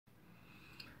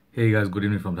Hey guys, good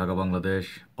evening from Dhaka,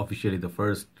 Bangladesh. Officially the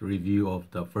first review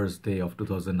of the first day of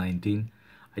 2019.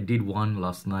 I did one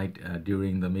last night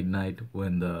during the midnight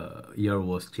when the year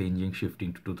was changing,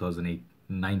 shifting to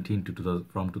 2019 to 2000,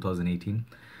 from 2018.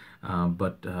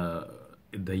 But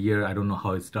the year, I don't know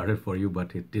how it started for you,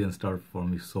 but it didn't start for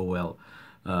me so well.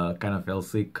 Kind of fell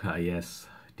sick, yes,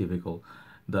 typical.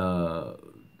 The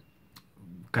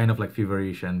kind of like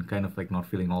feverish and kind of like not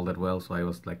feeling all that well, so I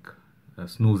was like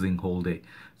snoozing whole day.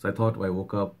 So I thought I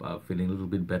woke up feeling a little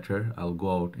bit better, I'll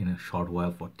go out in a short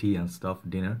while for tea and stuff,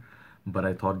 dinner. But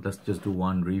I thought let's just do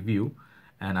one review,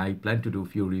 and I plan to do a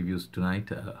few reviews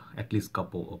tonight, at least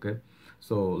couple. Okay,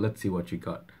 so let's see what you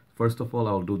got. First of all,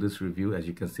 I'll do this review. As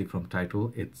you can see from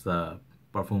title, it's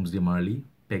Parfums de Marly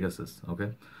Pegasus.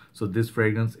 Okay, so this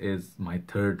fragrance is my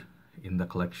third in the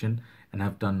collection, and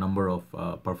I've done number of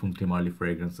Parfums de Marly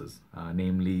fragrances,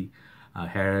 namely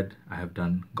Harrod, I have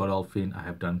done Godolphin, I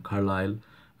have done Carlisle,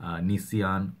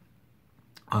 Nisian.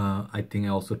 I think I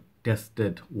also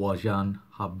tested Vajan,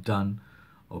 Habdan.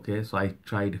 Okay, so I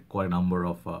tried quite a number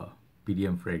of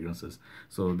PDM fragrances.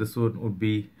 So this would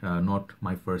be not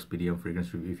my first PDM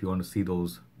fragrance review. If you want to see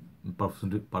those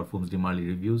Parfums de Marly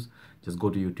reviews, just go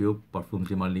to YouTube, Parfums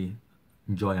de Marly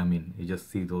Joy Amin. You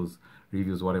just see those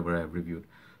reviews, whatever I have reviewed.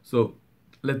 So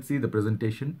let's see the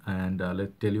presentation, and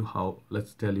let's tell you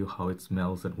how it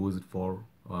smells and who is it for,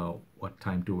 what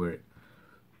time to wear it.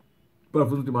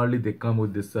 Parfums de Marly, they come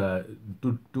with this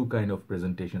two kind of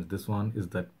presentations. This one is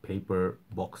that paper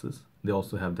boxes. They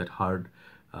also have that hard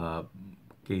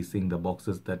casing, the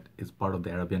boxes that is part of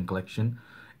the Arabian collection,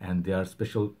 and they are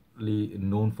specially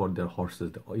known for their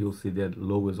horses. You'll see their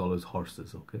logo is always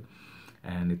horses. Okay,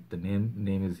 and the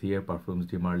name is here, Parfums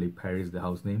de Marly Paris, the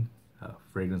house name.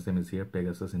 Fragrance name is here,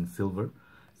 Pegasus in silver.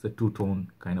 It's a two-tone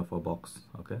kind of a box.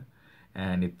 Okay,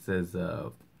 and it says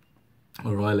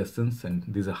Royal Essence, and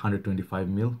these are 125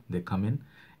 ml. They come in,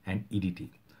 and EDT.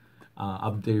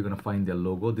 Up there you're gonna find their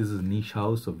logo. This is niche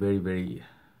house, so very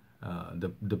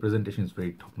the presentation is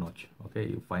very top notch. Okay,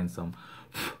 you find some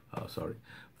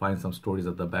find some stories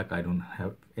at the back. I don't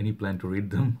have any plan to read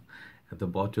them. At the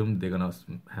bottom they're gonna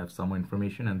have some more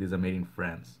information, and these are made in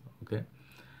France. Okay,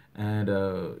 and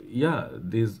yeah,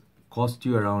 these cost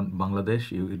you around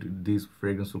Bangladesh. These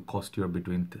fragrance will cost you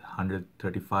between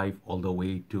 135 all the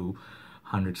way to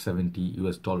 170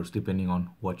 US dollars, depending on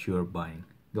what you're buying.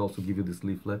 They also give you these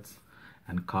leaflets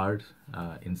and cards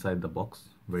inside the box.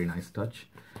 Very nice touch.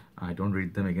 I don't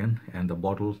read them again. And the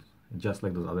bottle, just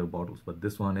like those other bottles, but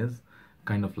this one is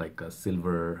kind of like a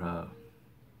silver.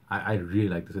 I really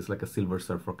like this. It's like a silver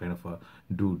surfer kind of a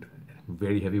dude.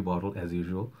 Very heavy bottle as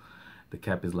usual. The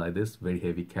cap is like this, very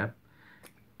heavy cap.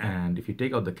 And if you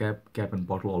take out the cap and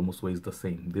bottle almost weighs the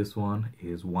same. This one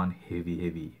is one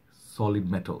heavy solid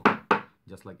metal,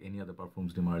 just like any other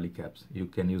Parfums de Marly caps. You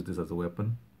can use this as a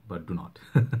weapon, but do not.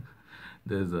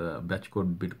 There's a batch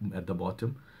code bit at the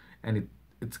bottom, and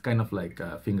it's kind of like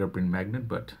a fingerprint magnet,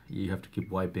 but you have to keep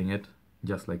wiping it,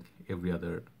 just like every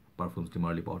other Parfums de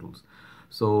Marly bottles.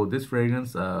 So this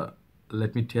fragrance,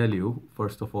 let me tell you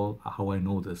first of all how I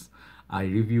know this. I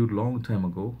reviewed long time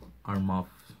ago Armaf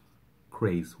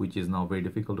Craze, which is now very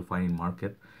difficult to find in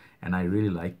market, and I really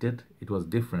liked it. It was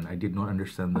different. I did not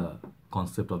understand the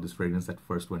concept of this fragrance at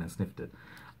first when I sniffed it.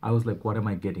 I was like, what am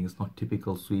I getting? It's not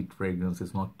typical sweet fragrance,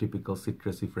 it's not typical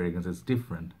citrusy fragrance, it's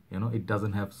different, you know. It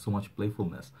doesn't have so much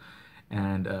playfulness,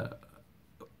 and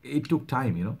it took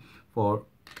time, you know, for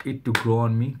it to grow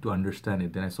on me to understand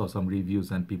it. Then I saw some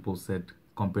reviews and people said,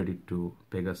 compared it to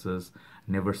Pegasus.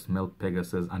 Never smelled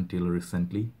Pegasus until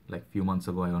recently, like few months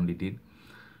ago I only did,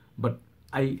 but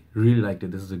I really liked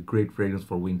it. This is a great fragrance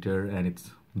for winter, and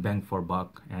it's bang for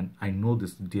buck, and I know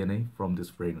this DNA from this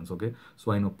fragrance. Okay,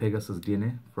 so I know Pegasus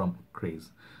DNA from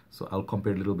Craze, so I'll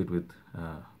compare a little bit with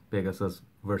Pegasus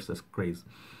versus Craze.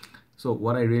 So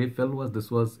what I really felt was, this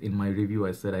was in my review,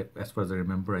 I said, as far as I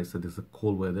remember, I said this is a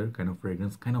cold weather kind of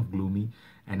fragrance, kind of gloomy,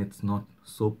 and it's not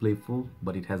so playful,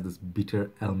 but it has this bitter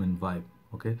almond vibe.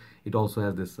 Okay, it also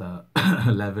has this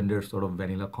lavender sort of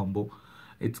vanilla combo.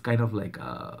 It's kind of like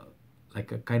a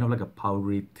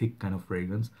powdery thick kind of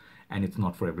fragrance, and it's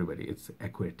not for everybody. It's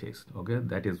acquired taste. Okay,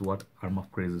 that is what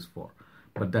Armaf Craze is for,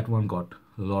 but that one got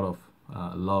a lot of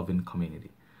love in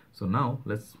community. So now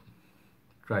let's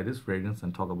try this fragrance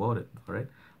and talk about it. All right,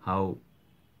 how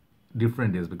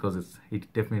different it is, because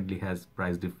it definitely has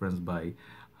price difference by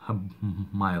a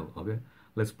mile. Okay,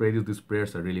 let's spray this. These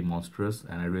sprayers are really monstrous,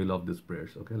 and I really love these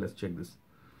sprayers. Okay, let's check this.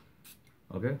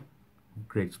 Okay,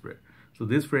 great spray. So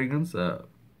this fragrance,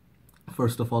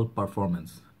 first of all,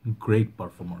 performance. Great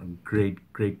performer,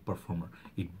 great performer.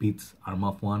 It beats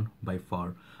Armaf one by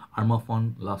far. Arma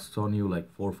Fun lasts on you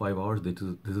like 4 or 5 hours. This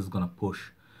is gonna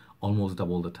push almost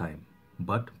double the time.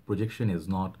 But projection is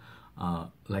not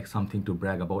like something to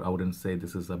brag about. I wouldn't say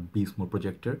this is a beast mode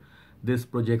projector. This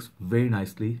projects very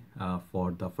nicely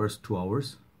for the first 2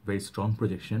 hours. Very strong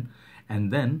projection,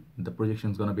 and then the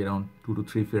projection is gonna be around 2 to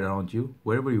 3 feet around you.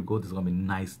 Wherever you go, there's gonna be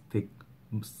nice thick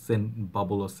scent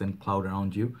bubble or scent cloud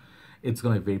around you. It's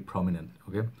gonna be very prominent.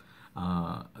 Okay,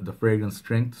 the fragrance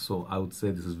strength, so I would say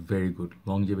this is very good.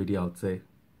 Longevity, I would say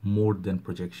more than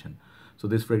projection. So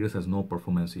this fragrance has no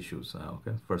performance issues.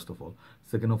 Okay, first of all.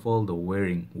 Second of all, the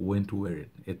wearing, when to wear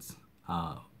it. It's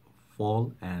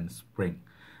fall and spring.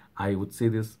 I would say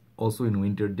this also in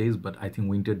winter days, but I think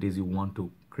winter days you want to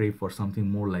crave for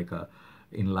something more like a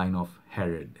in line of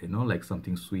Harriet, you know, like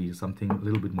something sweet, something a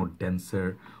little bit more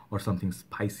denser or something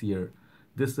spicier.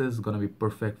 This is gonna be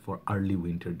perfect for early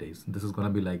winter days. This is gonna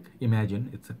be like, imagine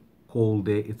it's a cold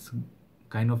day, it's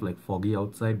kind of like foggy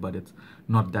outside, but it's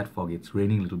not that foggy, it's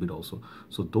raining a little bit also.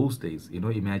 So those days, you know,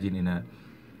 imagine in a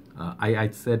I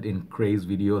said in Craze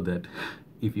video that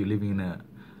if you're living in a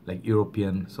like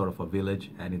European sort of a village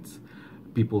and it's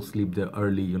people sleep there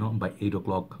early, you know, by 8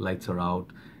 o'clock lights are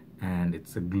out and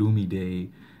it's a gloomy day,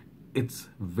 it's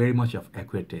very much of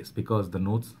accurate taste, because the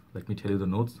notes, let me tell you the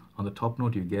notes. On the top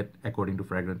note you get, according to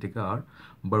Fragrantica, are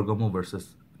bergamot,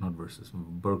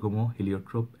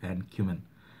 heliotrope and cumin.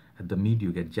 At the mid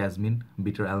you get jasmine,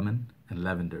 bitter almond and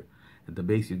lavender. At the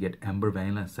base you get amber,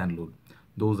 vanilla and sandalwood.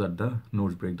 Those are the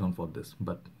notes breakdown for this,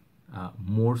 but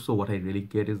more so what I really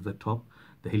get is the top,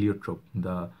 the heliotrope,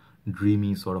 the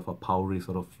dreamy sort of a powdery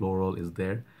sort of floral is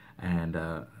there, and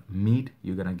mid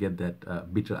you're gonna get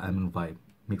that bitter almond vibe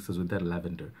mixes with that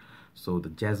lavender. So the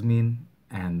jasmine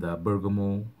and the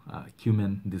bergamot,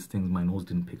 cumin, these things my nose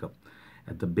didn't pick up.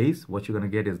 At the base what you're gonna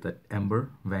get is that amber,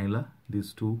 vanilla,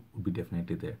 these two would be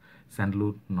definitely there.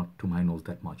 Sandalwood, not to my nose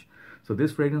that much. So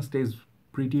this fragrance tastes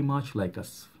pretty much like a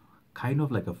kind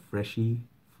of like a freshie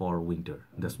for winter.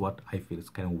 That's what I feel. It's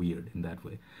kind of weird in that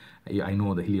way. I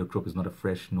know the heliotrope is not a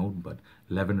fresh note, but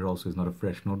lavender also is not a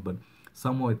fresh note, but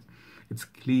somehow it's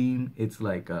clean. It's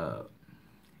like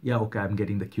yeah, okay, I'm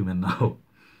getting the cumin now.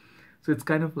 So it's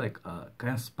kind of like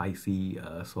kind of spicy,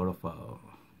 sort of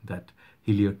that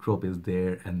heliotrope is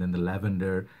there, and then the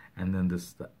lavender, and then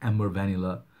the amber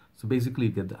vanilla. So basically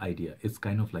you get the idea. It's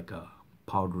kind of like a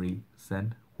powdery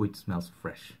scent which smells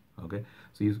fresh. Okay,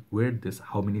 so you wear this,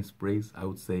 how many sprays? I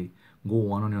would say go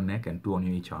 1 on your neck and 2 on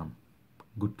your each arm.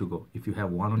 Good to go. If you have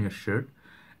 1 on your shirt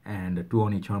and 2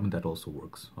 on each arm, that also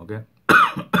works. Okay,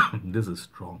 this is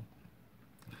strong.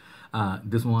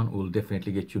 This one will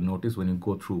definitely get you noticed when you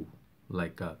go through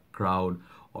like a crowd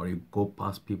or you go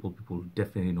past people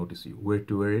definitely notice you. Where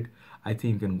to wear it? I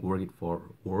think you can wear it for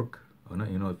work.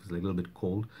 You know, if it's like a little bit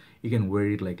cold, you can wear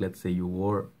it like, let's say you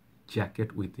wore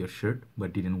jacket with your shirt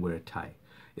but didn't wear a tie.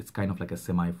 It's kind of like a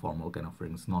semi-formal kind of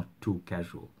fragrance, not too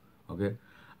casual. Okay,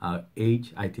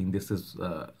 age, I think this is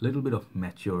a little bit of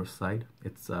mature side.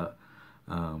 It's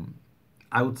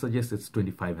I would suggest it's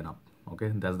 25 and up.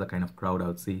 Okay, that's the kind of crowd I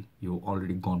would see. You've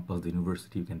already gone past the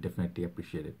university, you can definitely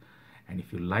appreciate it. And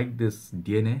if you like this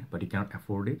DNA but you cannot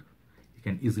afford it, you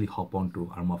can easily hop on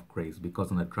to Arm of Craze, because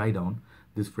on the dry down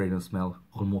this fragrance smell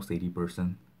almost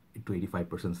 80% to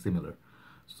 85% similar.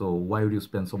 So why would you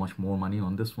spend so much more money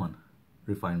on this one?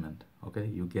 Refinement. Okay,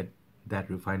 you get that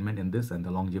refinement in this, and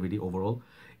the longevity overall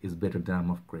is better than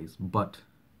Arm of Craze. But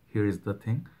here is the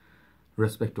thing,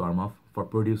 respect to Armaf for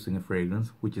producing a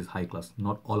fragrance which is high class.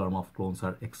 Not all Armaf clones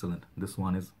are excellent. This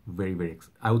one is very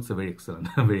I would say very excellent.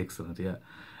 Very excellent, yeah.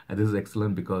 And this is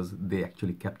excellent because they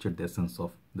actually captured the essence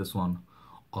of this one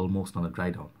almost on a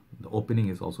dry down. The opening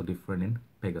is also different in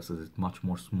Pegasus. It's much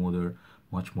more smoother,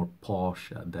 much more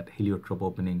posh. That heliotrope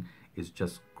opening is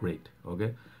just great.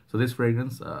 Okay, so this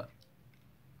fragrance,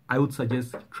 I would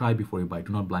suggest try before you buy.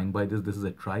 Do not blind buy this. This is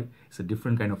a try. It's a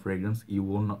different kind of fragrance.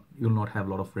 You'll not have a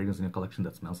lot of fragrance in your collection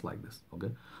that smells like this.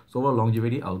 Okay, so overall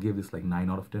longevity, I'll give this like 9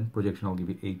 out of 10. Projection, I'll give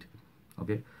it 8.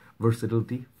 Okay,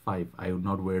 versatility, 5. I would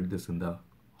not wear this in the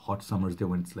hot summers day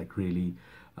when it's like really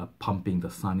pumping.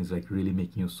 The sun is like really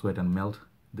making you sweat and melt.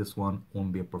 This one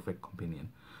won't be a perfect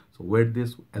companion. So wear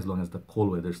this as long as the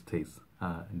cold weather stays.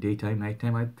 Daytime,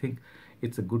 nighttime, I think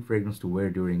it's a good fragrance to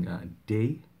wear during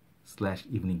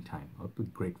day/evening time. A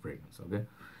great fragrance. Okay,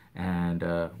 and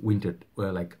winter,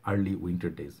 like early winter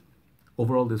days.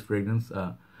 Overall, this fragrance,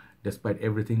 despite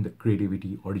everything, the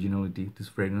creativity, originality, this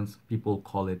fragrance, people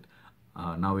call it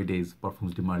nowadays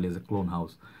Parfums de Marly as a clone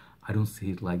house. I don't see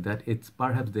it like that. It's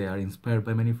perhaps they are inspired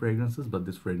by many fragrances, but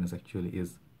this fragrance actually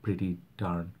is pretty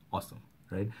darn awesome.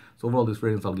 right? So overall, this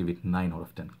fragrance, I'll give it 9 out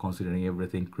of 10, considering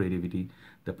everything, creativity,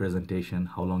 the presentation,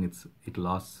 how long it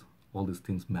lasts, all these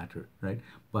things matter, right?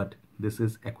 But this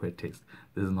is acquired taste.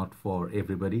 This is not for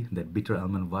everybody. That bitter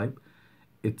almond vibe,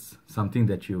 it's something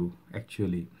that you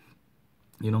actually,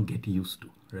 get used to,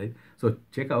 right? So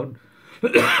check out,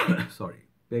 sorry,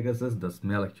 Pegasus. The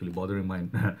smell actually bothering my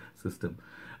system.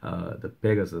 The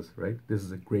Pegasus, right? This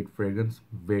is a great fragrance,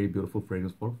 very beautiful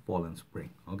fragrance for fall and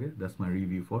spring. Okay, that's my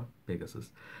review for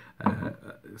Pegasus.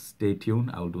 Stay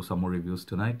tuned. I'll do some more reviews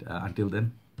tonight. Until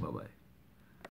then, bye bye.